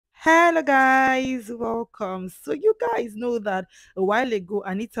Hello, guys, welcome. So, you guys know that a while ago,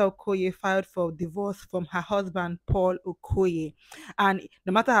 Anita Okoye filed for divorce from her husband, Paul Okoye, and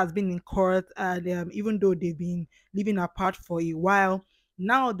the matter has been in court. And even though they've been living apart for a while,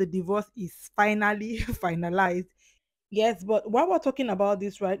 now the divorce is finally finalized. Yes, but why we're talking about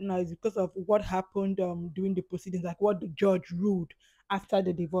this right now is because of what happened during the proceedings, like what the judge ruled after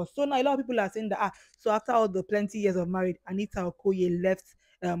the divorce. So now a lot of people are saying that so after all the plenty years of marriage, Anita Okoye left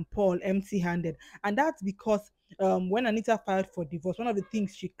Paul empty-handed, and that's because when Anita filed for divorce, one of the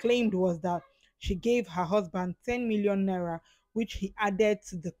things she claimed was that she gave her husband 10 million naira, which he added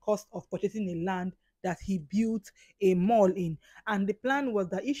to the cost of purchasing a land that he built a mall in, and the plan was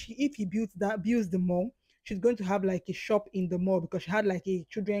that if he builds the mall, she's going to have like a shop in the mall because she had like a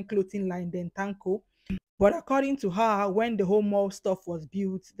children clothing line then Tanko. But according to her, when the whole mall stuff was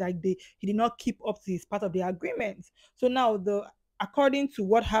built, like he did not keep up to his part of the agreement. So now the according to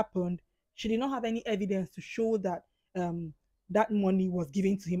what happened, she did not have any evidence to show that um that money was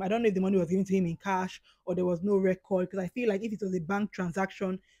given to him. I don't know if the money was given to him in cash or there was no record, because I feel like if it was a bank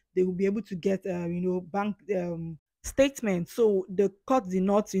transaction, they will be able to get bank statement. So the court did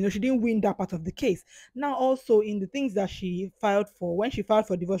not, she didn't win that part of the case. Now also in the things that she filed for, when she filed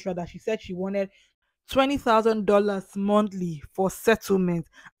for divorce rather, she said she wanted $20,000 monthly for settlement.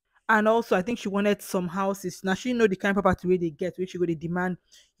 And also I think she wanted some houses. Now she know the kind of property where they get, where she go they demand,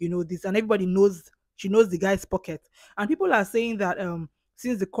 this, and everybody knows she knows the guy's pocket. And people are saying that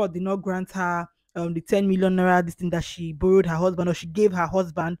since the court did not grant her the 10 million naira, this thing that she borrowed her husband or she gave her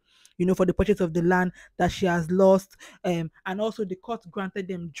husband, for the purchase of the land, that she has lost. And also the court granted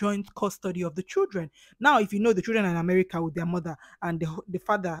them joint custody of the children. Now, if you know, the children are in America with their mother, and the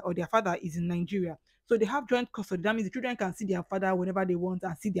father or their father is in Nigeria. So they have joint custody. That means the children can see their father whenever they want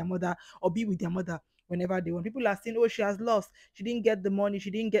and see their mother or be with their mother whenever they want. People are saying, oh, she has lost. She didn't get the money.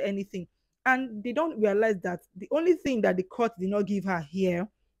 She didn't get anything. And they don't realize that the only thing that the court did not give her here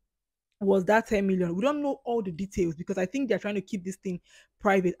was that 10 million. We don't know all the details because I think they're trying to keep this thing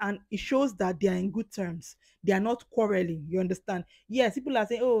private, and it shows that they are in good terms. They are not quarreling. You understand? Yes, people are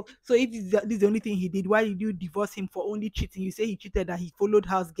saying, oh, so if this is the only thing he did, why did you divorce him for only cheating? You say he cheated, that he followed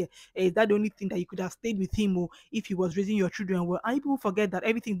house girl. Is that the only thing that you could have stayed with him, or if he was raising your children well? And people forget that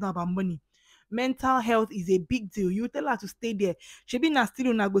everything's not about money. Mental health is a big deal. You tell her to stay there. She be na still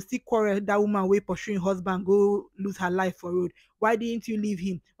una go still quarrel that woman way pursuing husband go lose her life for road. Why didn't you leave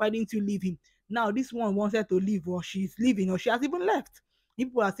him? Why didn't you leave him? Now this one wanted to leave, or she's leaving, or she has even left.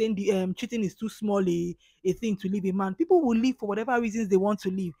 People are saying the cheating is too small a thing to leave a man. People will leave for whatever reasons they want to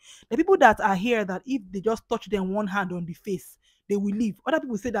leave. The people that are here, that if they just touch them one hand on the face, they will leave. Other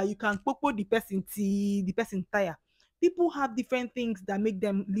people say that you can popo the person till the person tire. People have different things that make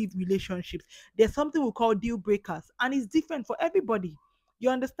them leave relationships. There's something we call deal breakers, and it's different for everybody.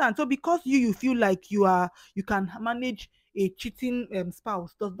 You understand? So because you feel like you can manage a cheating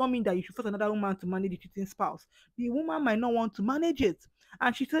spouse, does not mean that you should force another woman to manage the cheating spouse. The woman might not want to manage it.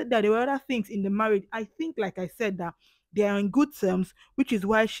 And she said that there were other things in the marriage. I think, like I said, that they are in good terms, which is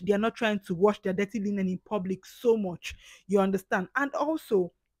why they are not trying to wash their dirty linen in public so much. You understand? And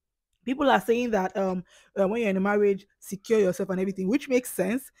also, people are saying that when you're in a marriage, secure yourself and everything, which makes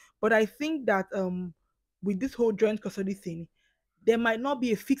sense. But I think that with this whole joint custody thing, there might not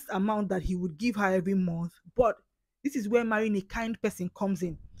be a fixed amount that he would give her every month, but this is where marrying a kind person comes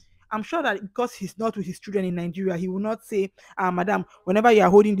in. I'm sure that because he's not with his children in Nigeria, he will not say, madam, whenever you are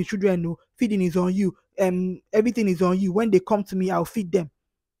holding the children, no, feeding is on you, everything is on you. When they come to me, I'll feed them.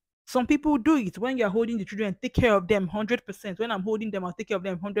 Some people do it. When you're holding the children, take care of them 100%. When I'm holding them, I'll take care of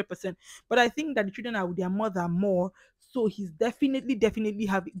them 100%. But I think that the children are with their mother more. So he's definitely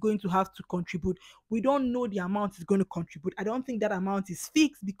going to have to contribute. We don't know the amount he's going to contribute. I don't think that amount is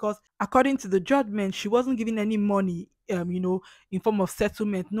fixed because according to the judgment, she wasn't given any money, in form of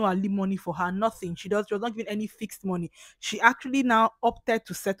settlement, no money for her, nothing. She was not given any fixed money. She actually now opted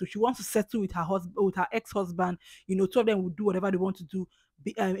to settle. She wants to settle with her husband, with her ex-husband. Two of them will do whatever they want to do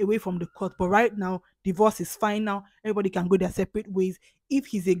away from the court. But right now, divorce is fine now. Everybody can go their separate ways. If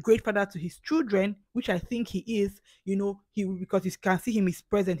he's a great father to his children, which I think he is, he will, because you can see him is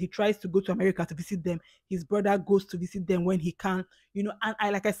present. He tries to go to America to visit them. His brother goes to visit them when he can. And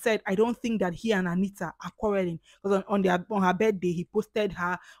I, like I said, I don't think that he and Anita are quarreling, because on her birthday he posted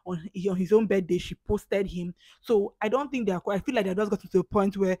her, on his own birthday she posted him. So I don't think they are quarreling. I feel like they just got to a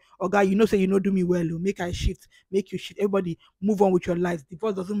point where, oh guy, say do me well, oh, make I shift, make you shift. Everybody move on with your lives.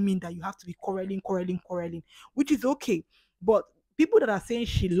 Divorce doesn't mean that you have to be quarreling, which is okay. But people that are saying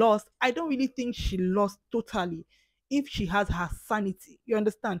she lost, I don't really think she lost totally. If she has her sanity, you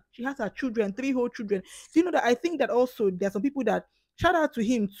understand, she has her children, three whole children. So, that I think that also there are some people that shout out to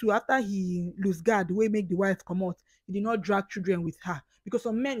him too. After he lose guard, the way make the wife come out, he did not drag children with her. Because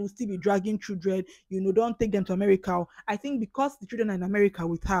some men will still be dragging children, don't take them to America. I think because the children are in America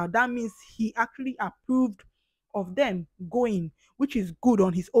with her, that means he actually approved of them going, which is good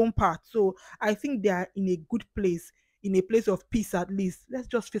on his own part. So I think they are in a good place, in a place of peace at least. Let's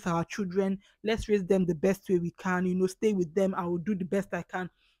just face our children. Let's raise them the best way we can. Stay with them. I will do the best I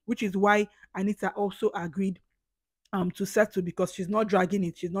can, which is why Anita also agreed to settle, because she's not dragging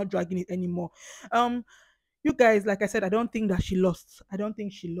it. She's not dragging it anymore. Um, you guys, like I said, I don't think that she lost. I don't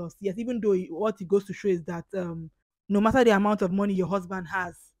think she lost. Yes, even though what it goes to show is that no matter the amount of money your husband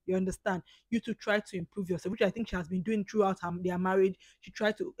has, you understand, you to try to improve yourself, which I think she has been doing throughout their marriage. She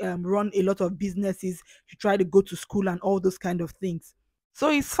tried to run a lot of businesses. She tried to go to school and all those kind of things. So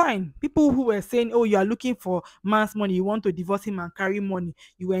it's fine. People who were saying, "Oh, you are looking for man's money. You want to divorce him and carry money.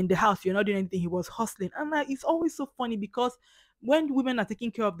 You were in the house. You're not doing anything. He was hustling." And it's always so funny because when women are taking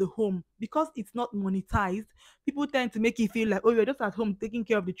care of the home, because it's not monetized, people tend to make it feel like, "Oh, you're just at home taking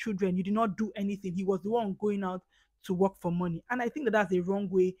care of the children. You did not do anything. He was the one going out to work for money." And I think that that's a wrong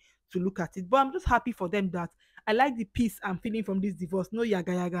way to look at it. But I'm just happy for them that I like the peace I'm feeling from this divorce. No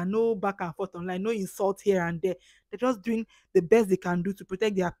yaga yaga, no back and forth online, no insult here and there. They're just doing the best they can do to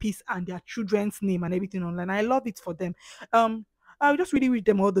protect their peace and their children's name and everything online. I love it for them. Um, I just really wish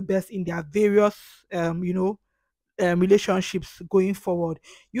them all the best in their various, relationships going forward.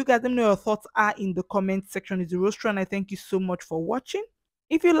 You guys, let me know your thoughts are in the comment section. It's the roaster, and I thank you so much for watching.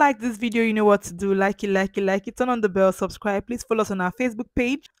 If you like this video, you know what to do. Like it, like it, like it. Turn on the bell, subscribe. Please follow us on our Facebook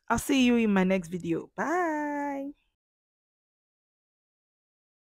page. I'll see you in my next video. Bye.